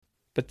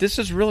But this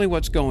is really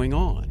what's going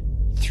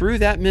on. Through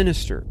that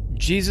minister,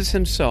 Jesus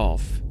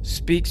himself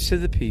speaks to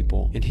the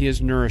people, and he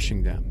is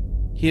nourishing them.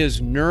 He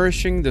is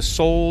nourishing the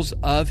souls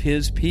of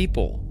his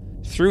people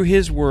through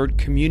his word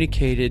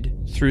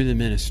communicated through the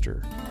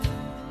minister.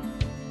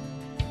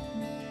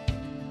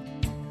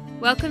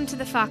 Welcome to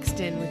the Fox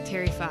Den with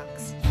Terry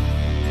Fox.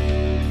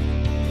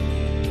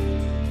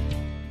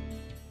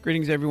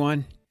 Greetings,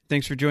 everyone.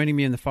 Thanks for joining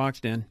me in the Fox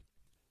Den.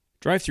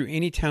 Drive through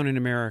any town in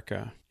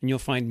America, and you'll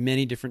find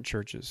many different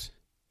churches.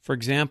 For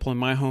example, in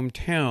my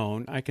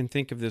hometown, I can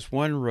think of this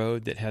one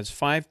road that has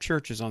 5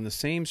 churches on the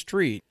same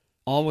street,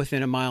 all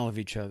within a mile of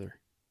each other.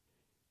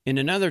 In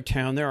another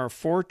town, there are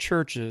 4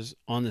 churches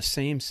on the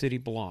same city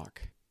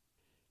block.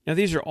 Now,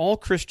 these are all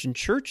Christian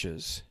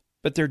churches,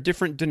 but they're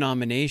different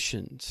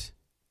denominations.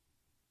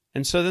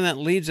 And so then that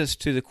leads us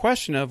to the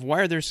question of why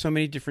are there so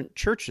many different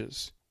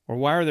churches? Or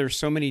why are there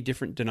so many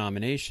different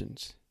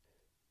denominations?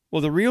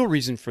 Well, the real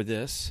reason for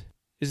this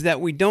is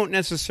that we don't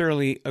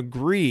necessarily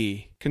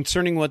agree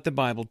concerning what the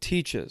Bible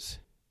teaches.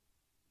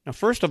 Now,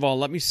 first of all,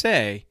 let me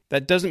say,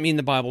 that doesn't mean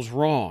the Bible's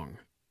wrong.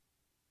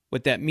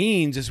 What that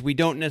means is we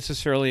don't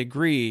necessarily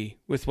agree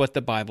with what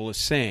the Bible is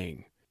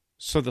saying.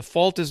 So the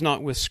fault is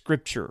not with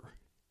Scripture.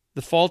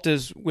 The fault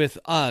is with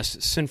us,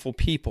 sinful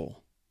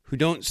people, who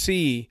don't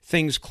see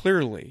things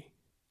clearly.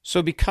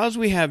 So because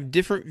we have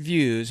different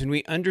views and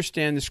we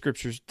understand the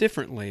Scriptures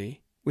differently,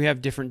 we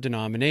have different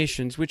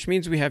denominations, which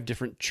means we have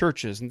different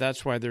churches, and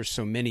that's why there's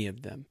so many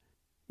of them.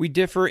 We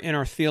differ in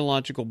our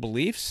theological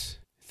beliefs,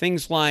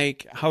 things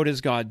like how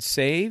does God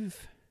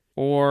save,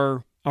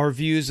 or our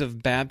views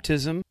of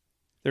baptism.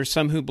 There's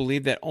some who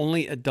believe that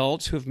only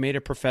adults who have made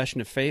a profession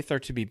of faith are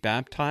to be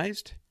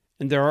baptized,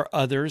 and there are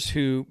others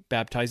who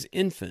baptize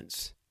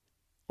infants.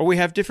 Or we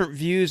have different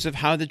views of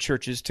how the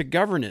church is to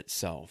govern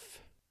itself.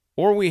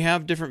 Or we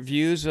have different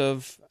views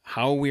of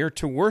how we are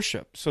to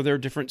worship. So there are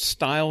different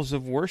styles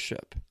of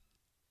worship.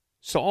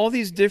 So all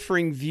these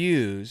differing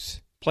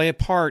views play a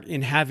part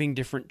in having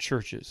different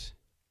churches.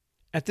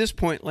 At this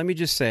point, let me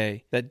just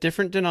say that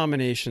different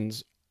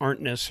denominations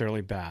aren't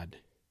necessarily bad.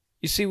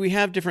 You see, we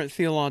have different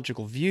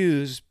theological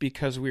views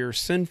because we are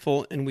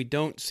sinful and we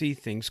don't see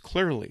things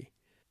clearly.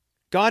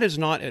 God is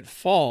not at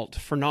fault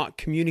for not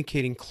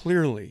communicating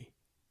clearly.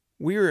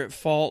 We are at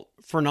fault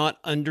for not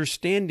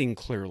understanding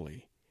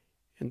clearly.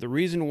 And the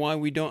reason why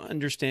we don't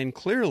understand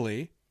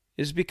clearly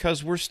is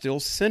because we're still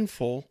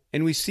sinful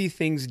and we see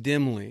things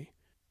dimly.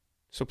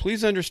 So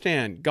please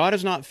understand, God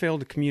has not failed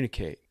to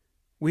communicate.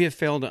 We have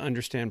failed to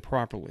understand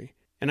properly.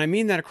 And I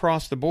mean that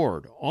across the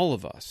board, all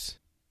of us.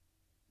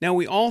 Now,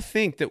 we all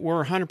think that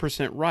we're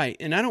 100% right,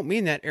 and I don't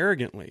mean that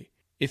arrogantly.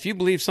 If you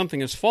believe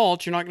something is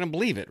false, you're not going to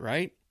believe it,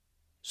 right?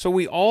 So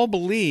we all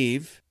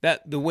believe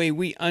that the way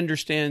we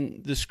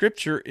understand the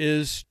Scripture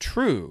is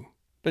true,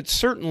 but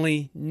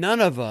certainly none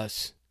of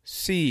us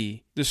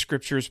see the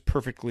Scriptures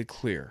perfectly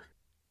clear.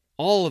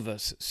 All of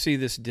us see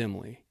this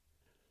dimly.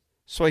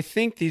 So I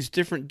think these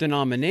different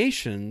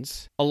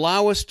denominations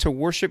allow us to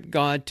worship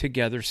God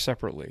together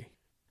separately.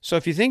 So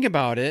if you think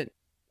about it,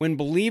 when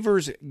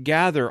believers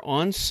gather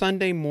on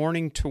Sunday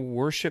morning to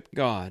worship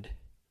God,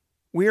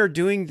 we are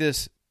doing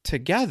this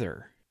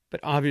together, but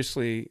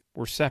obviously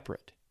we're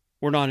separate.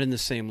 We're not in the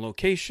same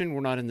location,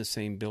 we're not in the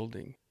same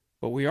building,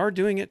 but we are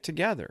doing it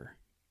together.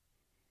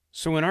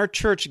 So when our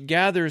church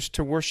gathers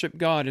to worship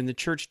God and the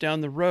church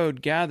down the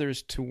road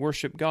gathers to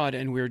worship God,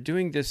 and we're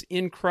doing this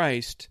in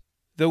Christ,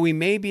 though we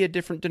may be a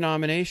different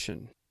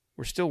denomination,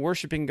 we're still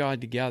worshiping God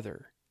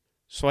together.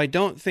 So I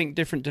don't think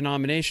different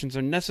denominations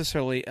are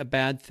necessarily a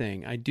bad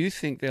thing. I do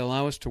think they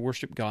allow us to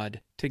worship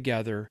God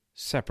together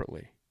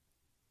separately.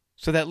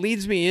 So that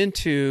leads me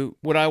into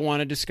what I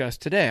want to discuss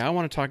today. I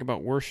want to talk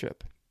about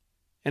worship.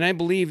 And I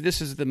believe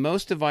this is the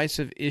most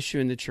divisive issue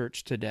in the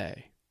church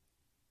today.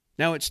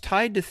 Now, it's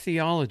tied to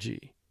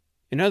theology.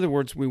 In other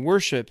words, we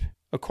worship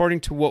according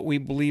to what we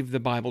believe the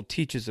Bible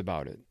teaches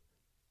about it.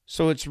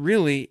 So it's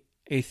really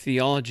a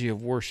theology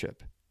of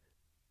worship.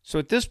 So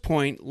at this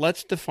point,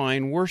 let's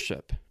define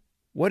worship.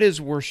 What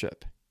is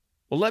worship?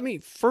 Well, let me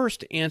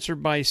first answer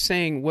by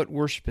saying what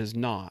worship is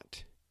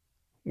not.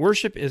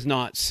 Worship is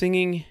not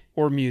singing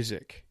or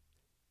music.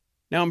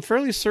 Now, I'm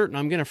fairly certain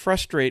I'm going to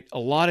frustrate a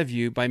lot of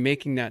you by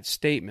making that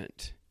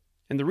statement.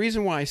 And the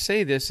reason why I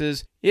say this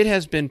is it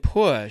has been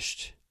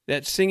pushed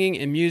that singing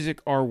and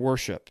music are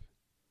worship.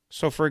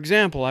 So, for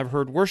example, I've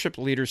heard worship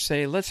leaders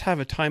say, let's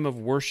have a time of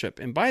worship.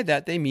 And by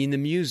that, they mean the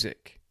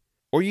music.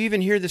 Or you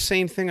even hear the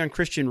same thing on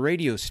Christian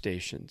radio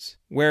stations,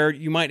 where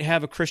you might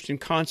have a Christian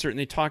concert and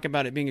they talk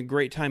about it being a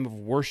great time of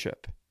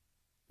worship.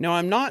 Now,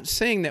 I'm not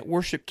saying that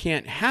worship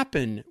can't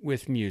happen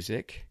with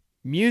music.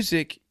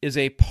 Music is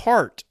a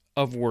part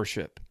of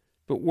worship,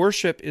 but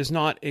worship is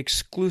not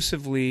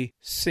exclusively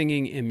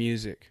singing and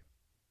music.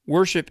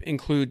 Worship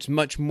includes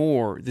much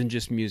more than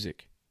just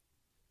music.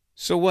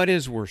 So what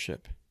is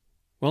worship?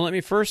 Well, let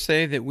me first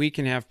say that we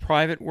can have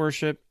private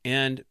worship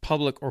and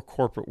public or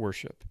corporate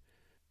worship.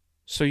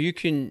 So you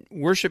can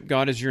worship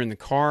God as you're in the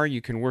car.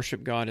 You can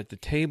worship God at the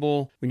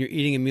table when you're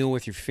eating a meal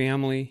with your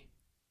family.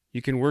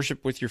 You can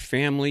worship with your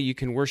family. You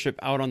can worship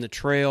out on the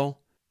trail.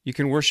 You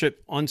can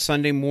worship on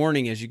Sunday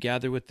morning as you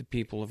gather with the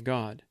people of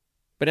God.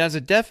 But as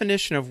a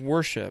definition of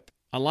worship,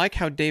 I like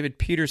how David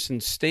Peterson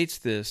states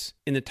this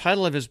in the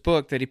title of his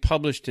book that he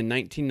published in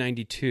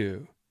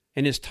 1992.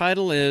 And his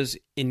title is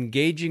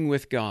Engaging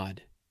with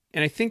God.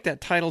 And I think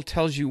that title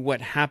tells you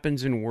what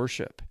happens in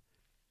worship.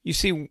 You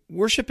see,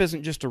 worship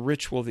isn't just a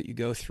ritual that you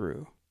go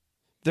through.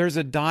 There's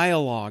a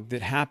dialogue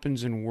that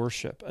happens in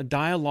worship, a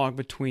dialogue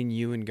between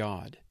you and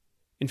God.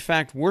 In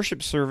fact,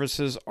 worship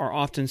services are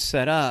often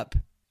set up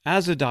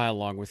as a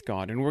dialogue with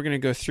God, and we're going to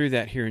go through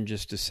that here in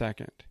just a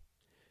second.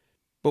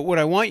 But what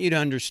I want you to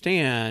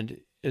understand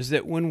is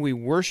that when we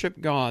worship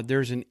God,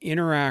 there's an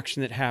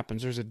interaction that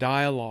happens. There's a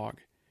dialogue.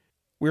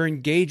 We're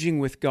engaging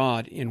with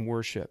God in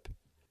worship.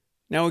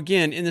 Now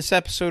again, in this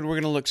episode, we're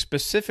going to look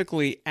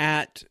specifically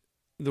at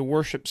the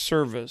worship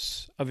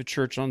service of a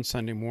church on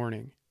Sunday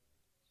morning.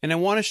 And I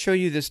want to show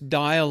you this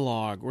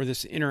dialogue or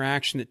this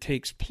interaction that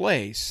takes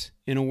place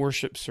in a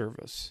worship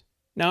service.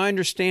 Now, I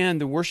understand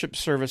the worship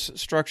service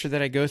structure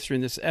that I go through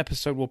in this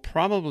episode will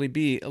probably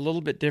be a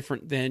little bit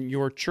different than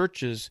your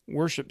church's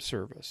worship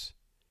service.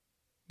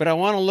 But I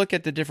want to look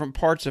at the different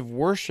parts of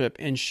worship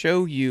and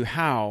show you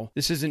how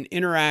this is an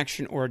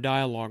interaction or a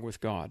dialogue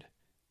with God.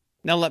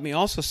 Now, let me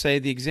also say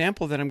the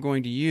example that I'm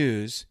going to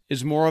use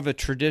is more of a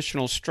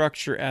traditional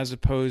structure as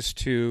opposed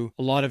to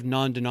a lot of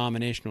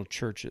non-denominational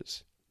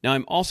churches. Now,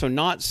 I'm also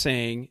not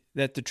saying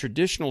that the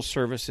traditional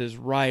service is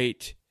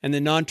right and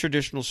the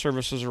non-traditional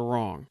services are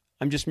wrong.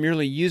 I'm just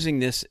merely using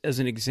this as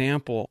an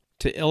example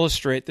to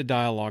illustrate the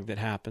dialogue that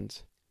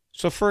happens.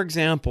 So, for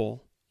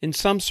example, in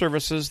some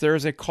services, there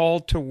is a call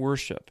to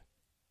worship.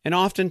 And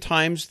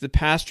oftentimes, the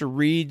pastor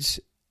reads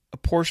a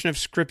portion of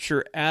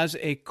Scripture as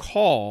a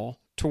call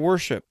to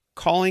worship,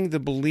 calling the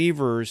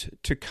believers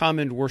to come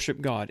and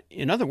worship God.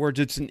 In other words,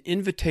 it's an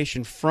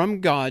invitation from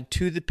God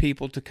to the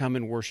people to come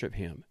and worship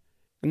Him.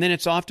 And then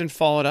it's often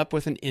followed up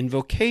with an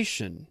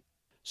invocation.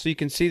 So you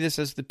can see this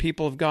as the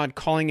people of God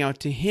calling out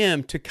to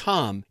Him to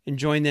come and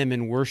join them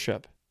in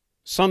worship.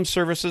 Some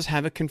services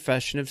have a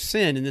confession of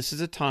sin, and this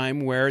is a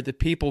time where the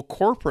people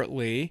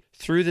corporately,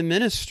 through the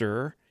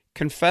minister,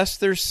 confess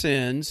their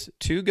sins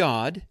to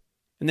God,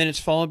 and then it's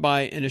followed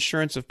by an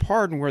assurance of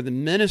pardon where the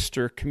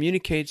minister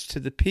communicates to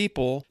the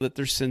people that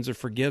their sins are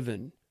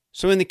forgiven.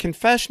 So in the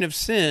confession of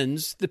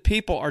sins, the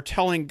people are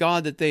telling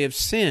God that they have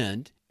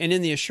sinned, and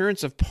in the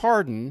assurance of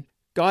pardon,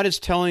 God is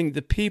telling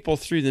the people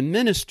through the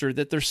minister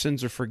that their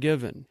sins are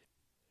forgiven.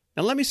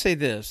 Now let me say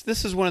this.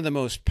 This is one of the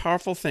most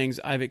powerful things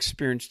I've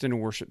experienced in a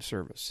worship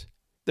service.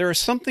 There is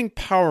something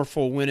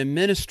powerful when a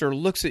minister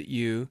looks at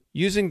you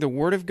using the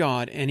Word of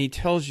God and he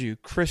tells you,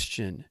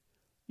 Christian,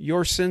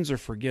 your sins are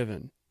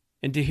forgiven.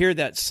 And to hear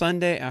that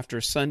Sunday after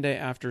Sunday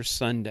after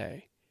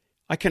Sunday,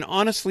 I can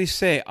honestly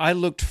say I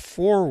looked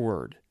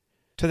forward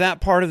to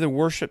that part of the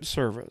worship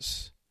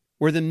service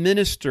where the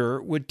minister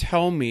would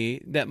tell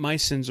me that my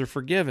sins are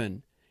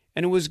forgiven.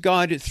 And it was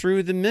God,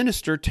 through the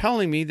minister,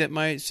 telling me that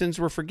my sins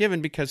were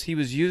forgiven because he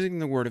was using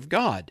the Word of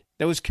God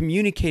that was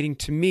communicating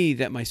to me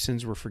that my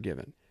sins were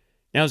forgiven.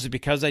 Now, is it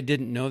because I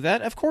didn't know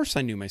that? Of course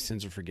I knew my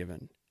sins were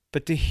forgiven.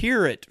 But to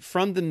hear it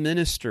from the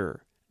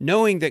minister,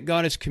 knowing that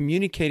God is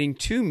communicating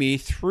to me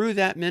through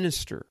that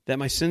minister that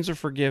my sins are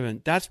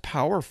forgiven, that's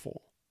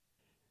powerful.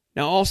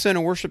 Now, also in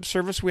a worship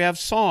service, we have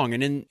song.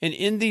 And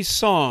in these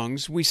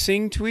songs, we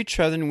sing to each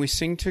other and we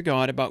sing to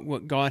God about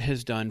what God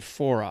has done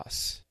for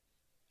us.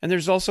 And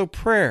there's also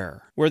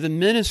prayer, where the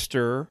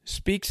minister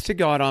speaks to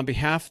God on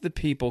behalf of the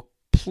people,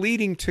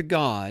 pleading to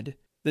God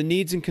the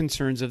needs and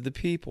concerns of the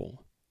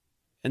people.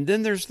 And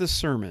then there's the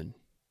sermon.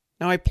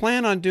 Now, I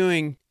plan on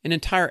doing an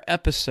entire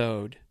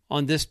episode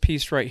on this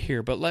piece right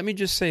here, but let me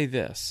just say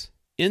this.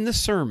 In the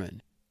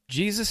sermon,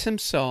 Jesus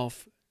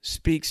himself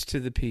speaks to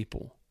the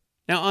people.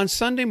 Now, on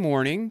Sunday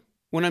morning,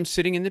 when I'm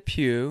sitting in the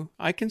pew,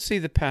 I can see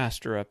the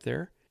pastor up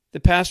there. The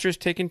pastor has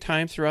taken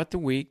time throughout the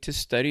week to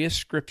study a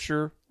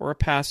scripture or a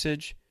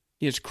passage.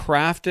 He has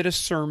crafted a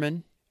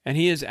sermon, and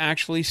he is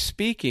actually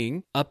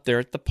speaking up there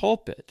at the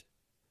pulpit.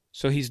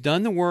 So he's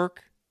done the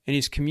work, and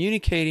he's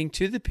communicating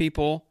to the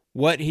people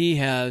what he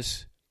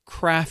has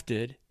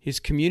crafted. He's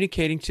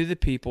communicating to the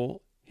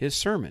people his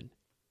sermon.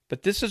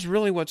 But this is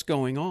really what's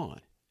going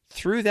on.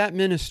 Through that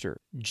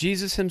minister,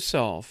 Jesus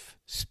himself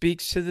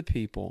speaks to the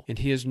people, and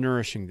he is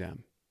nourishing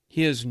them.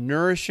 He is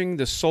nourishing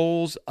the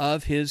souls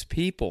of his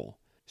people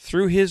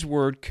through his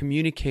word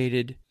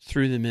communicated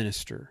through the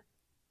minister.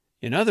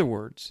 In other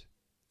words,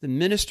 the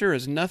minister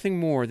is nothing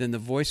more than the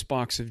voice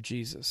box of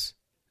Jesus.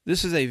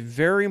 This is a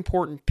very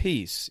important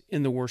piece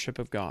in the worship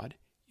of God,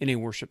 in a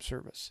worship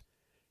service.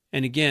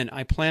 And again,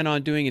 I plan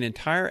on doing an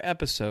entire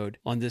episode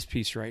on this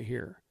piece right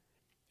here.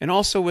 And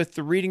also with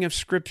the reading of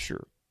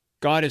Scripture,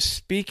 God is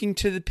speaking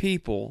to the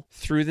people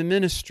through the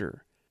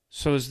minister.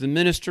 So as the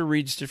minister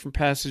reads different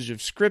passages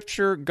of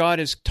Scripture, God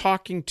is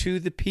talking to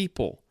the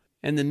people,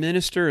 and the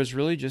minister is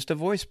really just a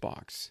voice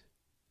box.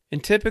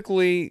 And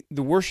typically,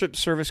 the worship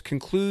service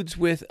concludes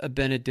with a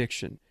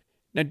benediction.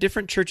 Now,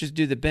 different churches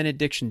do the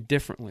benediction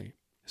differently.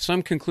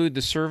 Some conclude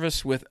the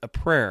service with a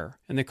prayer,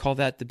 and they call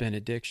that the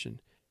benediction.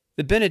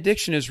 The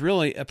benediction is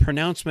really a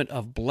pronouncement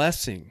of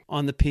blessing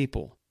on the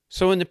people.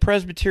 So in the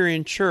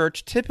Presbyterian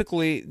Church,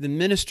 typically the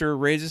minister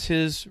raises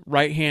his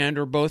right hand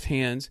or both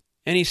hands,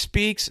 and he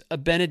speaks a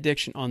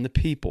benediction on the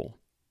people.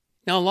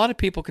 Now, a lot of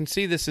people can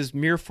see this as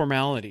mere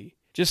formality,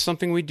 just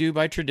something we do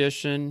by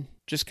tradition,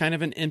 just kind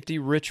of an empty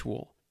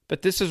ritual.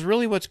 But this is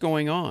really what's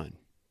going on.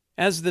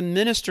 As the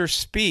minister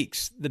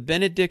speaks the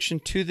benediction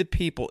to the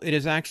people, it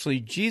is actually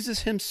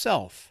Jesus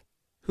himself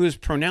who is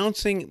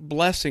pronouncing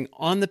blessing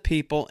on the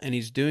people, and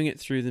he's doing it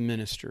through the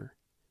minister.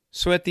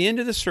 So at the end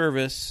of the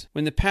service,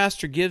 when the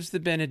pastor gives the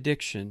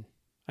benediction,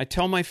 I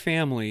tell my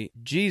family,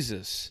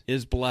 Jesus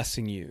is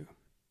blessing you.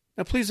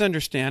 Now please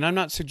understand, I'm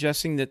not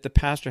suggesting that the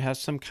pastor has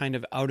some kind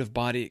of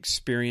out-of-body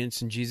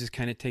experience and Jesus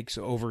kind of takes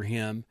over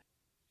him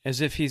as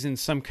if he's in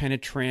some kind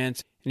of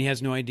trance and he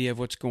has no idea of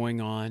what's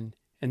going on,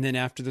 and then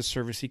after the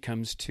service he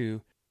comes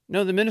to.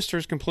 No, the minister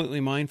is completely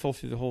mindful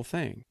through the whole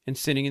thing, and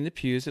sitting in the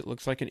pews it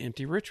looks like an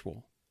empty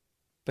ritual.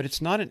 But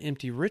it's not an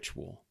empty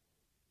ritual.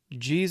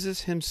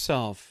 Jesus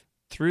himself,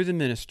 through the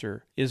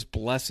minister, is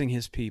blessing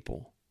his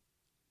people.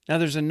 Now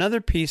there's another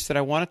piece that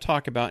I want to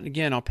talk about, and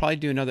again, I'll probably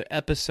do another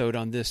episode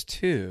on this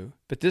too,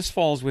 but this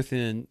falls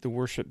within the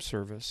worship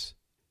service.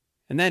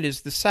 And that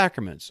is the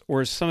sacraments,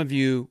 or as some of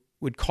you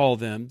would call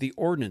them, the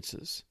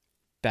ordinances: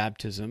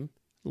 baptism,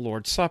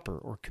 Lord's Supper,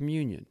 or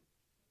communion.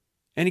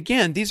 And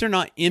again, these are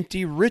not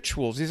empty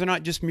rituals. These are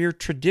not just mere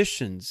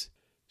traditions.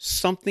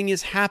 Something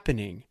is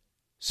happening.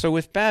 So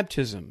with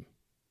baptism,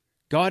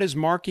 God is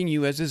marking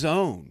you as his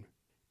own.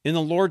 In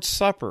the Lord's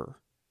Supper,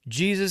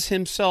 Jesus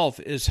himself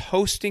is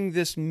hosting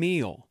this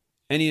meal,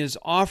 and he is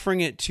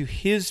offering it to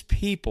his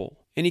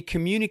people, and he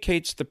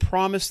communicates the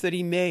promise that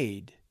he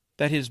made,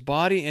 that his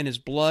body and his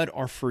blood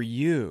are for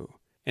you.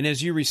 And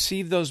as you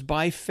receive those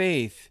by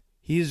faith,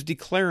 he is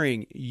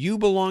declaring you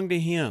belong to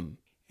him,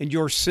 and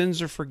your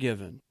sins are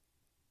forgiven.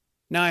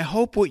 Now, I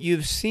hope what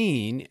you've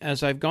seen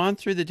as I've gone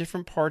through the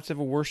different parts of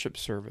a worship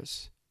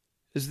service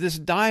is this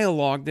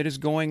dialogue that is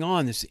going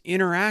on, this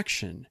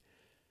interaction.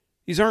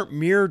 These aren't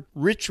mere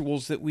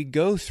rituals that we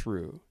go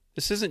through.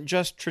 This isn't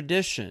just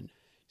tradition.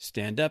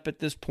 Stand up at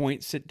this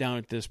point, sit down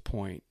at this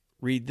point,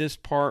 read this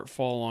part,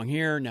 follow along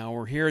here, now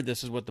we're here,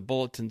 this is what the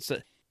bulletin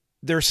said.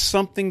 There's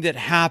something that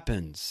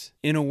happens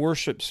in a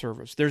worship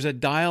service. There's a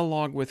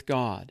dialogue with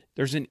God.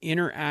 There's an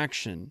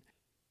interaction.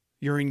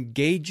 You're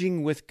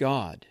engaging with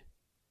God.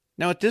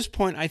 Now, at this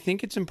point, I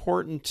think it's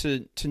important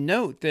to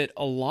note that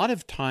a lot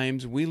of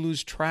times we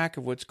lose track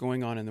of what's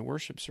going on in the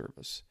worship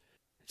service.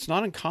 It's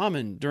not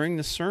uncommon during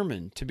the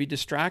sermon to be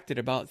distracted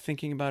about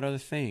thinking about other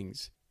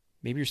things.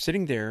 Maybe you're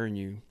sitting there and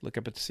you look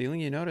up at the ceiling,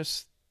 you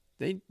notice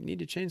they need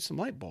to change some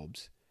light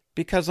bulbs.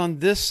 Because on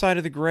this side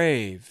of the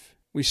grave,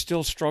 we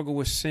still struggle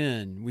with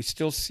sin. We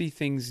still see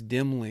things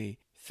dimly.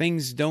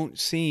 Things don't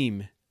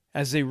seem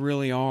as they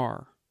really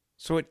are.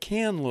 So it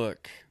can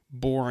look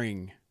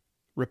boring,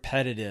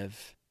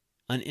 repetitive,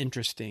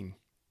 uninteresting.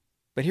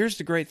 But here's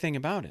the great thing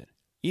about it.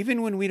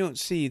 Even when we don't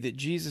see that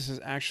Jesus is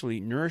actually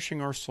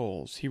nourishing our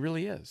souls, he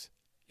really is.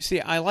 You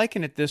see, I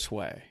liken it this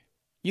way.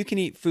 You can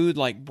eat food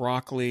like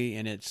broccoli,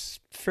 and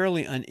it's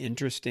fairly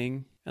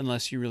uninteresting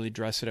unless you really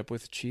dress it up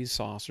with cheese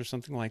sauce or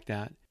something like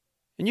that.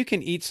 And you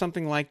can eat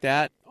something like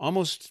that,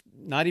 almost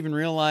not even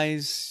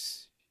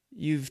realize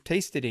you've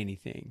tasted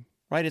anything,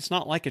 right? It's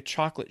not like a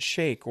chocolate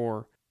shake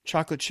or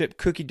chocolate chip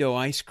cookie dough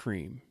ice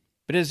cream.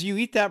 But as you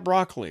eat that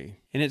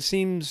broccoli, and it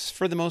seems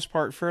for the most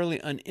part fairly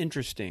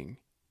uninteresting,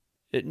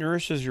 it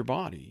nourishes your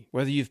body,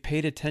 whether you've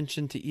paid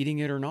attention to eating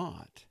it or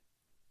not.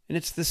 And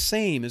it's the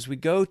same as we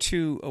go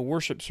to a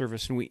worship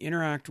service and we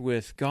interact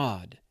with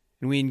God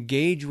and we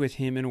engage with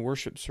him in a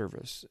worship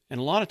service. And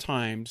a lot of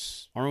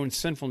times our own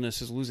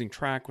sinfulness is losing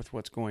track with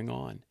what's going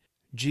on.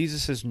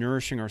 Jesus is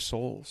nourishing our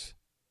souls.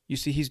 You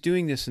see, he's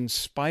doing this in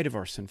spite of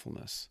our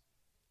sinfulness.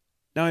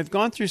 Now, I've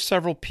gone through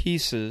several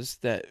pieces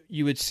that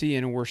you would see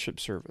in a worship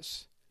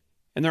service.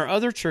 And there are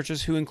other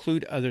churches who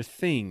include other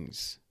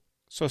things.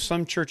 So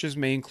some churches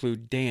may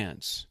include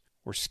dance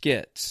or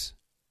skits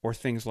or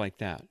things like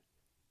that.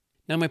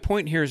 Now, my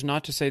point here is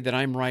not to say that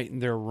I'm right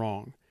and they're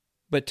wrong,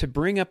 but to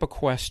bring up a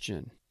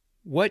question.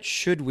 What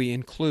should we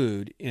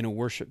include in a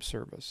worship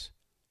service?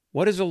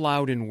 What is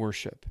allowed in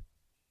worship?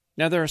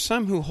 Now, there are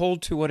some who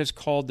hold to what is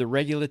called the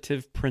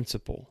regulative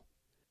principle.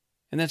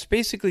 And that's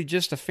basically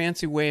just a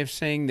fancy way of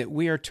saying that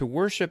we are to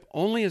worship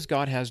only as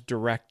God has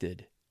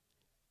directed.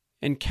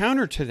 And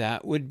counter to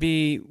that would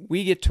be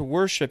we get to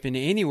worship in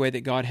any way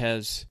that God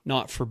has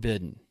not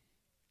forbidden.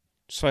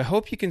 So I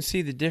hope you can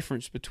see the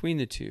difference between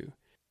the two.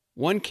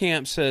 One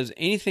camp says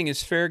anything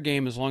is fair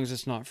game as long as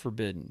it's not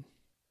forbidden.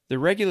 The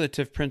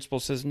regulative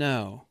principle says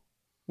no,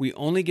 we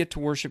only get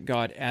to worship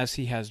God as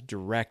he has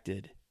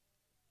directed.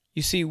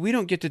 You see, we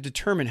don't get to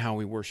determine how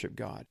we worship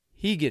God.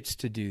 He gets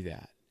to do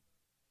that.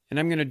 And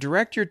I'm going to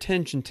direct your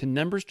attention to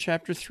Numbers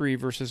chapter 3,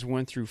 verses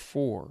 1 through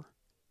 4.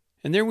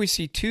 And there we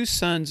see two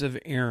sons of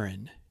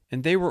Aaron,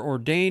 and they were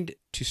ordained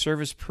to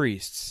serve as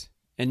priests.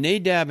 And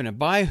Nadab and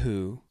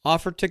Abihu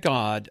offered to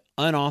God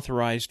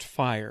unauthorized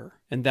fire.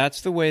 And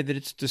that's the way that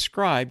it's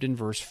described in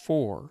verse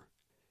 4.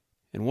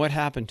 And what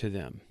happened to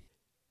them?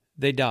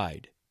 They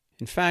died.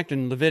 In fact,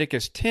 in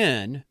Leviticus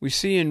 10, we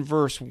see in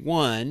verse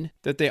 1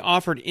 that they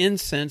offered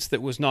incense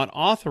that was not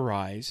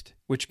authorized,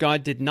 which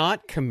God did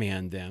not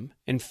command them,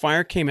 and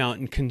fire came out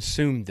and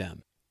consumed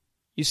them.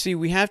 You see,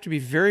 we have to be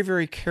very,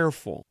 very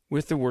careful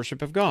with the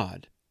worship of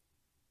God.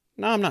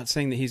 Now, I'm not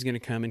saying that He's going to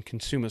come and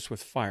consume us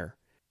with fire,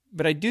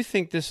 but I do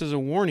think this is a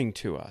warning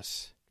to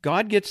us.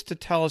 God gets to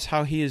tell us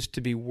how He is to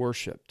be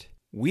worshiped.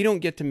 We don't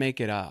get to make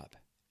it up.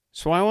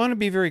 So I want to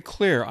be very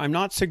clear. I'm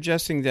not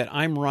suggesting that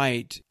I'm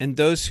right and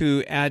those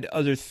who add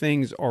other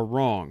things are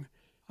wrong.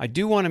 I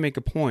do want to make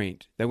a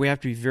point that we have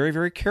to be very,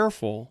 very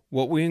careful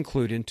what we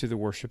include into the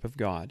worship of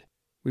God.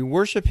 We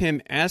worship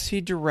Him as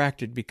He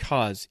directed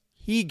because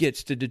He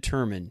gets to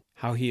determine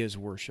how He is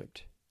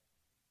worshiped.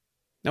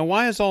 Now,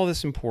 why is all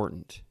this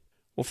important?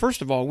 Well,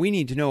 first of all, we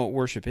need to know what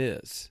worship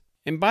is.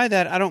 And by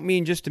that, I don't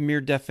mean just a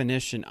mere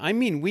definition. I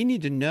mean we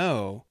need to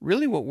know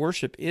really what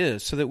worship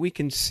is so that we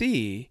can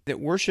see that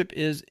worship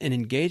is an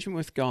engagement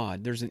with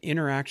God. There's an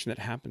interaction that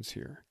happens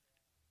here.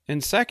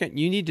 And second,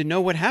 you need to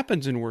know what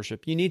happens in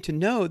worship. You need to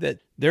know that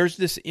there's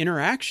this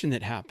interaction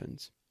that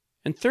happens.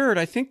 And third,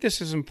 I think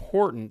this is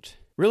important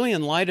really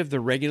in light of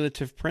the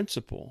regulative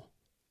principle.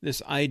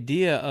 This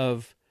idea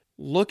of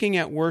looking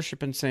at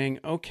worship and saying,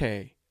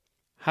 okay,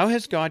 how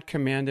has God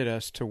commanded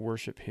us to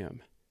worship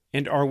Him?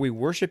 And are we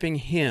worshiping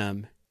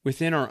Him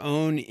within our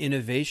own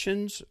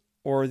innovations,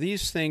 or are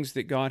these things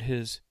that God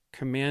has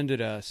commanded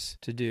us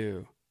to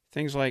do?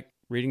 Things like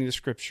reading the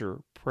Scripture,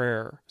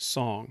 prayer,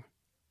 song.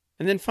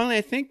 And then finally,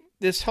 I think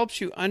this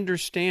helps you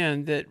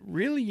understand that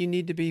really you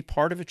need to be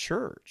part of a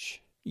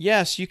church.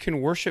 Yes, you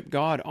can worship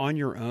God on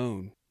your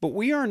own, but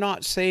we are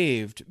not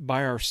saved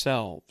by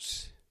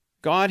ourselves.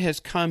 God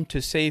has come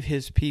to save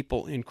His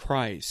people in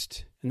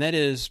Christ, and that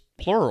is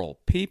plural,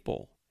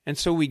 people. And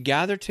so we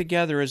gather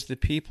together as the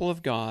people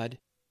of God,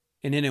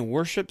 and in a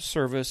worship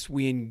service,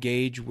 we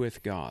engage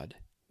with God.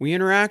 We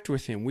interact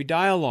with Him. We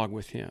dialogue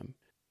with Him.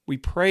 We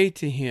pray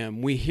to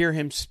Him. We hear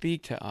Him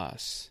speak to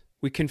us.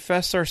 We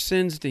confess our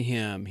sins to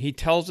Him. He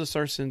tells us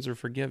our sins are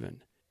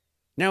forgiven.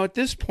 Now, at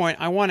this point,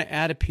 I want to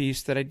add a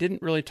piece that I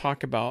didn't really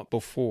talk about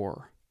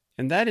before,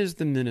 and that is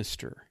the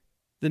minister.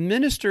 The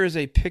minister is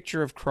a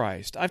picture of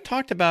Christ. I've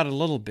talked about it a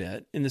little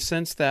bit in the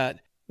sense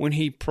that when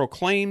He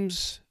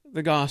proclaims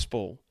the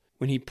gospel,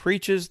 when He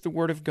preaches the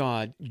Word of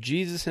God,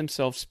 Jesus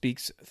Himself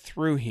speaks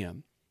through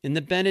Him. In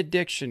the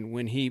benediction,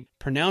 when He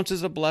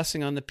pronounces a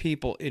blessing on the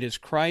people, it is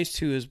Christ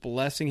who is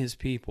blessing His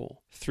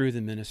people through the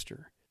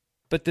minister.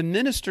 But the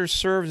minister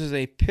serves as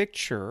a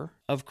picture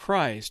of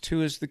Christ,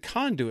 who is the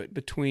conduit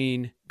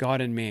between God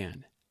and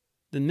man.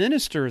 The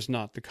minister is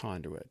not the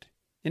conduit.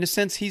 In a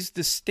sense, he's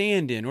the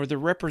stand-in or the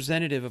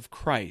representative of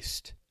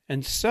Christ.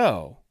 And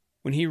so,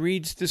 when he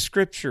reads the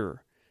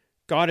Scripture,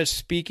 God is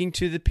speaking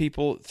to the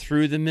people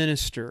through the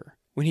minister.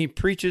 When He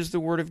preaches the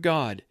Word of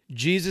God,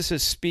 Jesus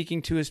is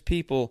speaking to His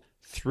people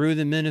through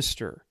the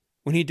minister.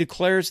 When He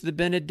declares the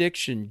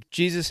benediction,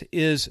 Jesus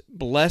is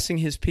blessing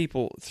His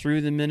people through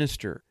the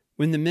minister.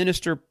 When the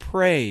minister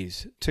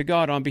prays to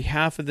God on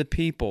behalf of the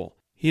people,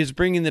 he is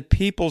bringing the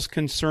people's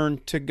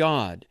concern to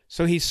God.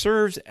 So he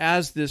serves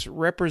as this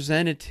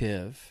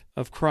representative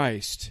of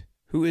Christ,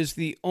 who is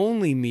the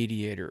only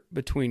mediator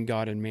between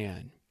God and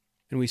man.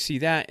 And we see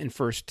that in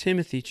 1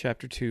 Timothy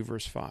chapter 2,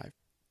 verse 5.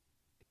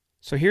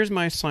 So here's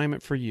my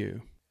assignment for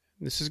you.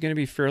 This is going to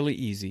be fairly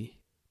easy.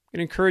 I'm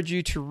going to encourage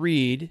you to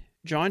read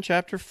John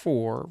chapter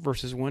 4,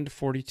 verses 1 to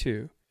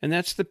 42. And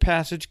that's the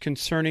passage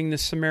concerning the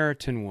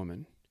Samaritan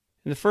woman.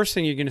 And the first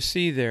thing you're going to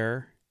see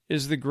there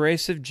is the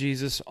grace of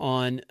Jesus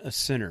on a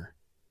sinner.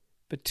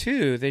 But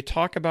two, they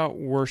talk about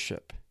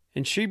worship.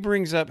 And she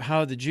brings up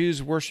how the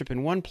Jews worship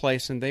in one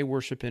place and they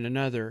worship in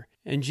another.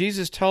 And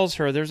Jesus tells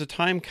her there's a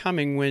time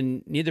coming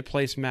when neither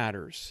place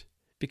matters,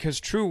 because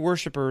true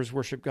worshipers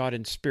worship God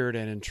in spirit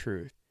and in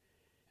truth.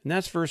 And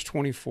that's verse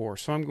 24.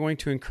 So I'm going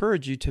to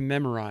encourage you to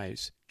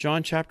memorize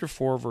John chapter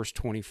 4, verse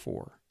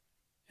 24.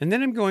 And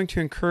then I'm going to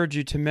encourage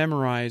you to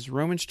memorize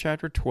Romans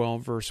chapter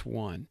 12, verse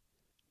 1.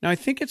 Now, I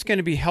think it's going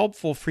to be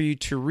helpful for you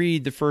to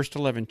read the first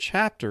 11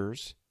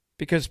 chapters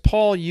because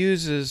Paul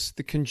uses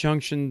the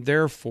conjunction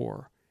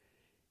therefore.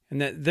 And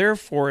that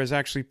therefore is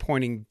actually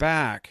pointing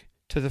back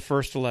to the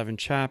first 11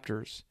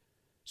 chapters.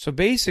 So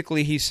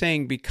basically he's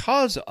saying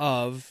because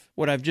of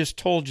what I've just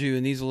told you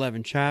in these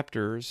 11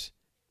 chapters,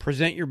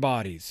 present your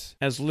bodies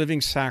as living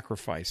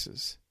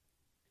sacrifices.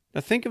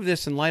 Now think of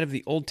this in light of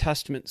the Old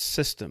Testament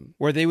system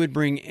where they would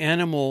bring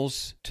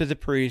animals to the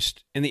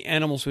priest and the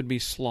animals would be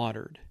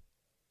slaughtered.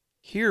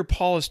 Here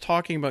Paul is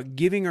talking about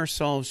giving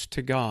ourselves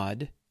to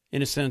God,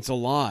 in a sense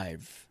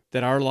alive,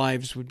 that our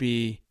lives would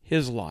be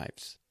His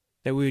lives,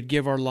 that we would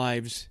give our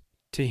lives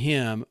to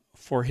Him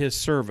for His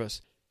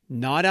service,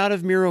 not out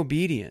of mere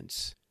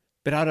obedience,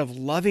 but out of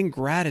loving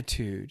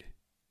gratitude.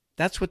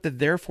 That's what the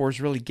therefore is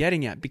really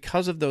getting at.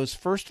 Because of those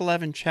first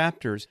 11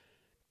 chapters,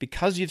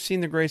 because you've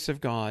seen the grace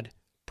of God,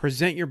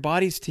 present your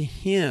bodies to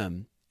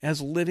Him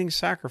as living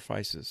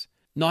sacrifices,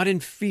 not in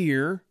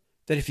fear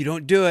that if you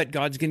don't do it,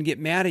 God's going to get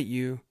mad at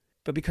you,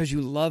 but because you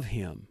love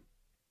him.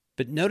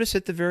 But notice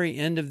at the very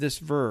end of this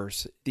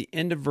verse, the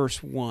end of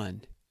verse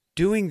 1,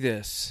 doing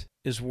this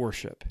is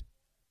worship.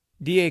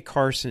 D.A.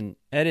 Carson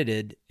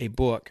edited a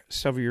book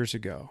several years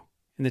ago,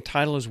 and the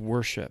title is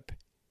Worship,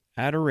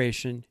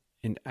 Adoration,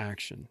 and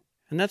Action.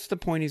 And that's the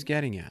point he's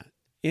getting at.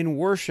 In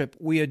worship,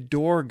 we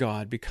adore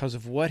God because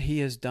of what he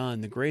has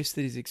done, the grace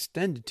that he's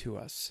extended to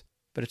us,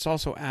 but it's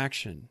also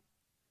action.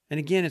 And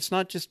again, it's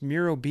not just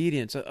mere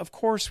obedience. Of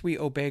course we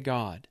obey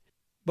God,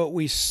 but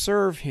we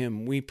serve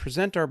him. We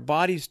present our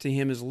bodies to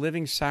him as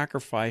living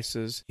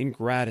sacrifices in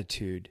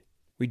gratitude.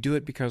 We do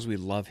it because we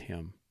love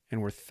him,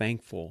 and we're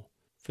thankful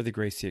for the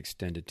grace he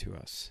extended to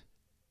us.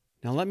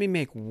 Now let me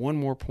make one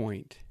more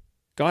point.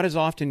 God is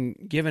often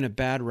given a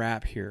bad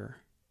rap here.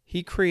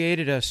 He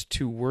created us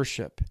to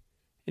worship,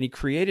 and he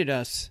created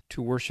us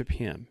to worship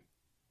him.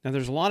 Now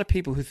there's a lot of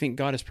people who think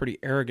God is pretty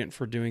arrogant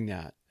for doing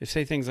that. They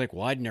say things like,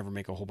 well, I'd never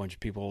make a whole bunch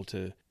of people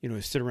to,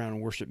 sit around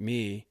and worship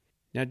me.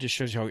 That just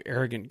shows you how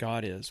arrogant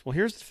God is. Well,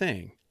 here's the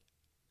thing.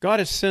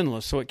 God is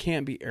sinless, so it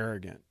can't be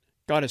arrogant.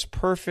 God is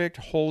perfect,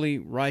 holy,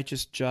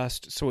 righteous,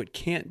 just, so it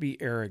can't be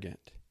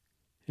arrogant.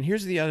 And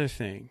here's the other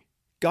thing.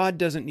 God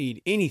doesn't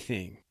need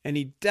anything, and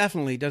he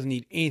definitely doesn't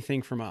need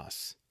anything from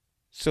us.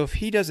 So if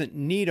he doesn't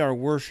need our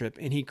worship,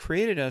 and he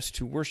created us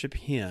to worship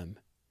him,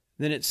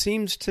 then it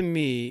seems to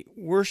me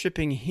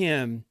worshiping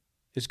him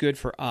is good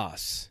for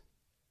us.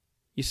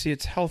 You see,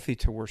 it's healthy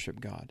to worship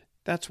God.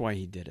 That's why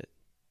he did it.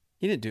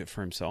 He didn't do it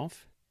for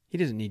himself. He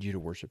doesn't need you to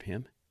worship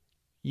him.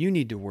 You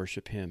need to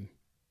worship him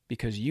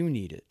because you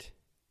need it.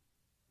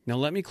 Now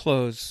let me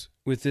close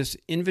with this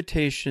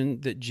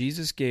invitation that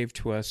Jesus gave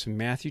to us in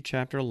Matthew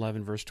chapter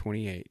 11, verse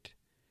 28.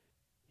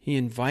 He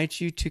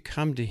invites you to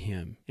come to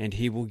him, and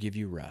he will give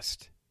you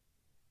rest.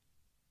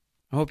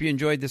 I hope you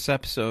enjoyed this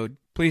episode.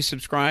 Please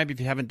subscribe if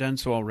you haven't done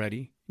so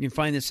already. You can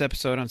find this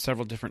episode on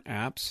several different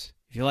apps.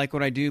 If you like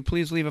what I do,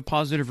 please leave a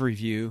positive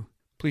review.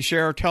 Please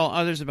share or tell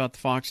others about the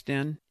Fox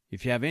Den.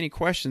 If you have any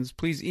questions,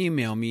 please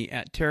email me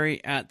at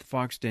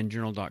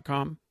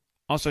terry@thefoxdenjournal.com.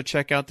 Also,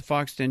 check out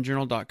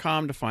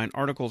thefoxdenjournal.com to find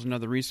articles and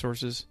other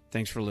resources.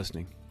 Thanks for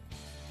listening.